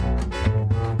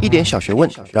一点小学问，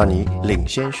让你领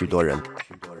先许多人。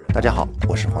大家好，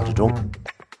我是黄志忠。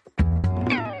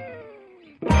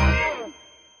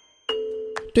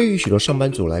对于许多上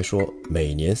班族来说，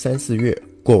每年3、4月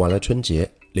过完了春节，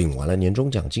领完了年终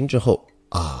奖金之后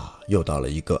又到了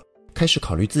一个开始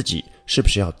考虑自己是不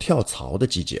是要跳槽的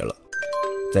季节了。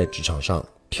在职场上，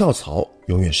跳槽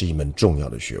永远是一门重要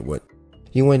的学问，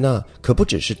因为那可不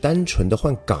只是单纯的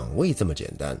换岗位这么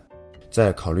简单。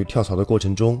在考虑跳槽的过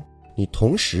程中，你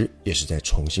同时也是在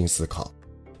重新思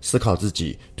考自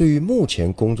己对于目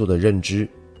前工作的认知，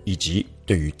以及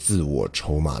对于自我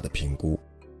筹码的评估。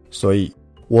所以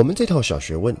我们这套小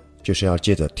学问就是要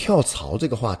借着跳槽这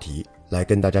个话题来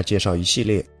跟大家介绍一系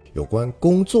列有关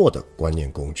工作的观念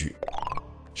工具。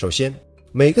首先，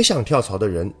每个想跳槽的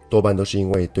人多半都是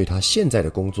因为对他现在的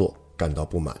工作感到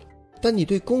不满，但你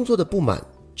对工作的不满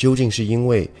究竟是因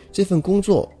为这份工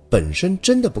作本身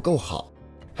真的不够好，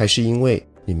还是因为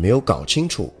你没有搞清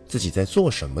楚自己在做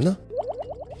什么呢？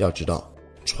要知道，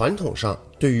传统上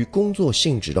对于工作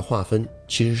性质的划分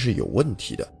其实是有问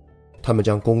题的。他们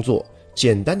将工作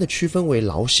简单的区分为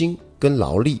劳心跟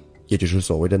劳力，也就是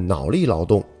所谓的脑力劳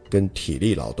动跟体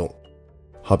力劳动。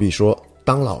好比说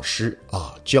当老师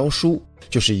教书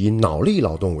就是以脑力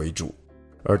劳动为主，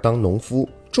而当农夫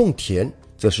种田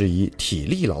则是以体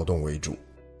力劳动为主。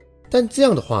但这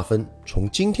样的划分从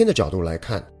今天的角度来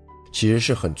看，其实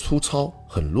是很粗糙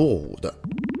很落伍的。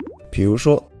比如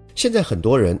说现在很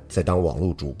多人在当网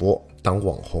络主播当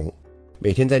网红，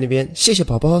每天在那边谢谢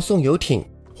宝宝送游艇，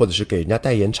或者是给人家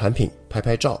代言产品拍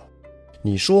拍照。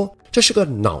你说这是个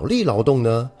脑力劳动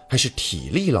呢，还是体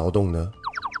力劳动呢？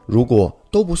如果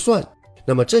都不算，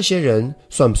那么这些人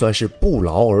算不算是不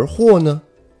劳而获呢？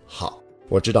好，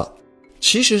我知道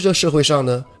其实这社会上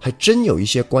呢，还真有一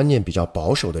些观念比较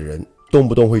保守的人，动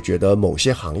不动会觉得某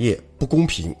些行业不公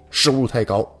平，收入太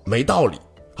高，没道理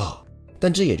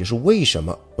但这也就是为什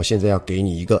么我现在要给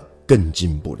你一个更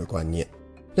进步的观念，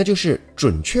那就是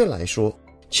准确来说，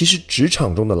其实职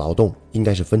场中的劳动应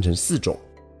该是分成4种，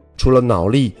除了脑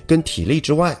力跟体力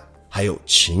之外，还有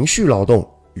情绪劳动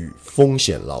与风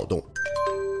险劳动。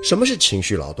什么是情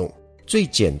绪劳动？最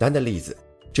简单的例子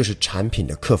就是产品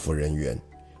的客服人员。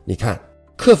你看，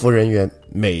客服人员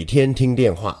每天听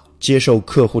电话，接受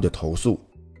客户的投诉，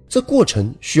这过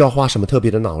程需要花什么特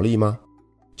别的脑力吗？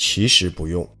其实不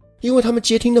用，因为他们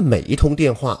接听的每一通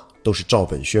电话都是照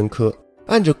本宣科，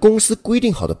按着公司规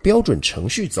定好的标准程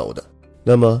序走的。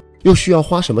那么又需要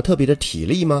花什么特别的体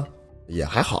力吗？也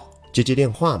还好，接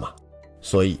电话嘛。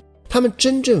所以他们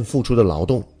真正付出的劳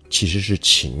动其实是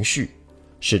情绪。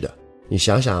是的，你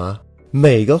想想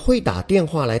每个会打电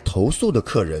话来投诉的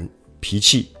客人脾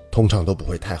气通常都不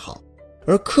会太好，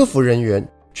而客服人员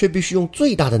却必须用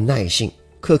最大的耐性，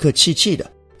客客气气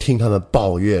的听他们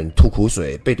抱怨吐苦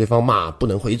水，被对方骂不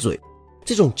能回嘴。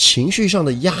这种情绪上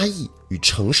的压抑与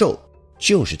承受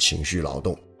就是情绪劳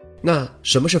动。那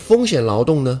什么是风险劳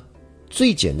动呢？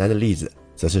最简单的例子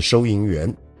则是收银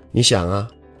员。你想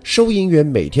收银员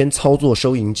每天操作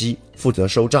收银机，负责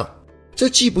收账，这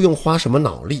既不用花什么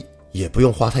脑力，也不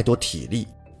用花太多体力，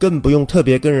更不用特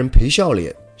别跟人陪笑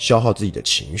脸，消耗自己的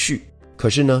情绪。可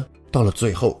是呢，到了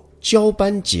最后交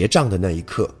班结账的那一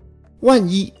刻，万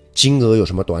一金额有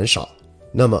什么短少，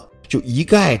那么就一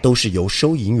概都是由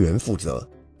收银员负责。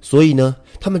所以呢，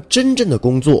他们真正的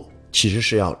工作其实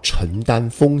是要承担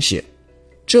风险，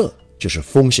这就是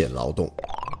风险劳动。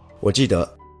我记得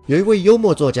有一位幽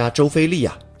默作家周飞利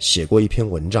写过一篇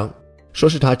文章，说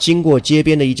是他经过街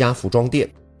边的一家服装店，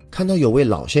看到有位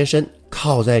老先生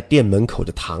靠在店门口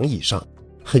的躺椅上，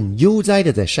很悠哉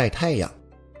的在晒太阳。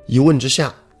一问之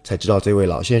下才知道，这位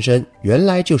老先生原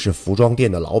来就是服装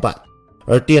店的老板，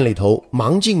而店里头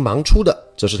忙进忙出的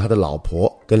则是他的老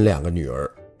婆跟2个女儿。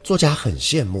作家很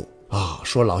羡慕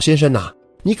说老先生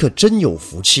你可真有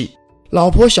福气，老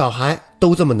婆小孩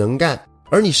都这么能干，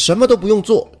而你什么都不用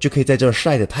做，就可以在这儿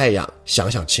晒着太阳，享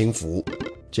享清福。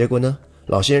结果呢，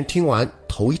老先生听完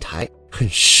头一抬，很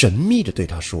神秘地对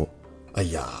他说，哎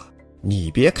呀，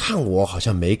你别看我好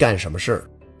像没干什么事儿，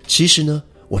其实呢，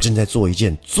我正在做一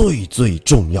件最最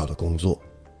重要的工作。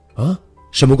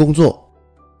什么工作？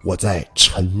我在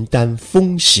承担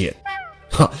风险。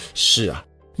是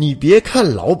你别看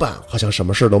老板好像什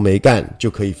么事都没干就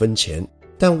可以分钱，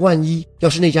但万一要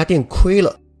是那家店亏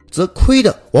了，则亏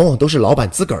的往往都是老板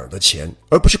自个儿的钱，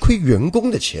而不是亏员工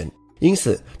的钱。因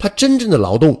此他真正的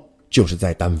劳动就是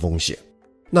在担风险。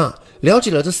那了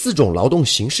解了这4种劳动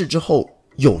形式之后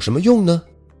有什么用呢？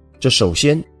这首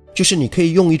先就是你可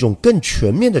以用一种更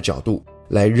全面的角度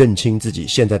来认清自己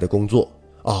现在的工作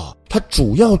它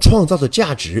主要创造的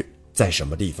价值在什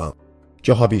么地方。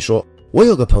就好比说，我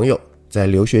有个朋友在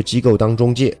留学机构当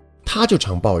中介，他就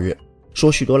常抱怨说，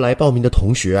许多来报名的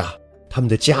同学啊，他们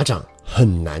的家长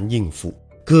很难应付，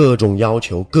各种要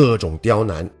求，各种刁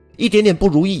难，一点点不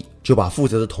如意就把负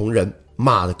责的同仁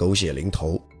骂得狗血淋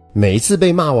头。每一次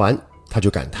被骂完，他就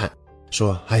感叹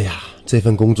说，哎呀，这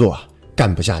份工作啊，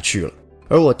干不下去了。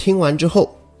而我听完之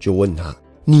后就问他，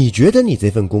你觉得你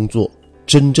这份工作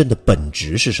真正的本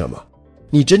质是什么？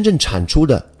你真正产出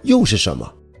的又是什么？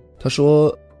他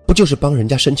说，不就是帮人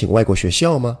家申请外国学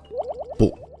校吗？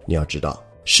不，你要知道，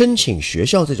申请学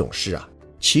校这种事啊，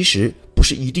其实不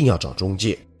是一定要找中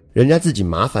介，人家自己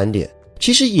麻烦点，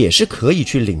其实也是可以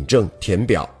去领证填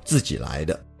表自己来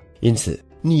的。因此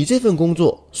你这份工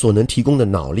作所能提供的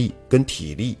脑力跟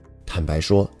体力，坦白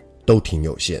说都挺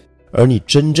有限。而你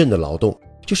真正的劳动，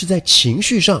就是在情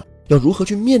绪上要如何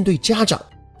去面对家长，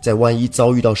在万一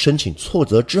遭遇到申请挫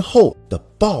折之后的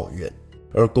抱怨。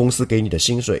而公司给你的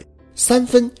薪水3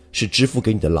分是支付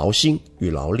给你的劳心与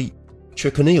劳力，却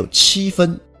可能有7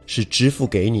分是支付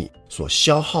给你所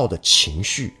消耗的情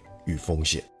绪与风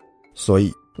险。所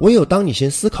以唯有当你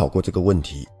先思考过这个问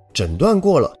题，诊断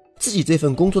过了自己这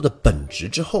份工作的本质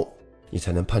之后，你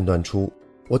才能判断出，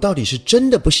我到底是真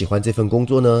的不喜欢这份工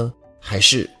作呢，还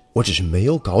是我只是没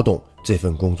有搞懂这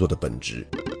份工作的本质。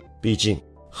毕竟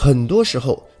很多时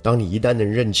候，当你一旦能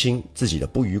认清自己的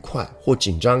不愉快或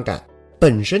紧张感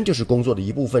本身就是工作的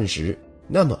一部分时，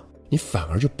那么你反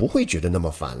而就不会觉得那么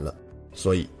烦了。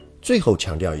所以最后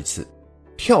强调一次，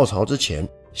跳槽之前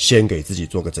先给自己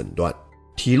做个诊断，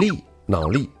体力、脑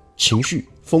力、情绪、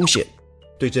风险，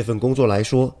对这份工作来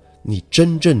说，你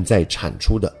真正在产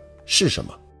出的是什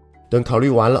么？等考虑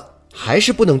完了还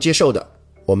是不能接受的，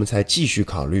我们才继续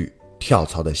考虑跳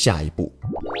槽的下一步。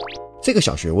这个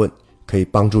小学问可以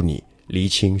帮助你厘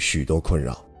清许多困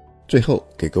扰。最后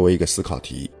给各位一个思考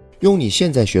题，用你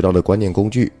现在学到的观念工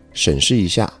具审视一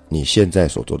下你现在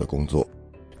所做的工作，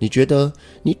你觉得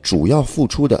你主要付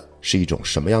出的是一种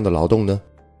什么样的劳动呢？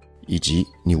以及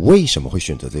你为什么会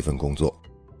选择这份工作？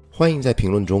欢迎在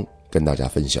评论中跟大家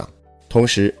分享。同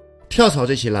时，跳槽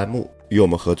这期栏目与我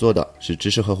们合作的是知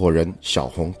识合伙人小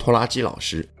红拖拉机老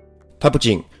师，他不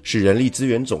仅是人力资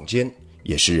源总监，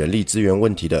也是人力资源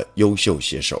问题的优秀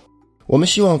写手。我们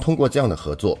希望通过这样的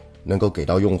合作，能够给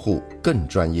到用户更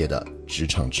专业的职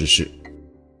场知识。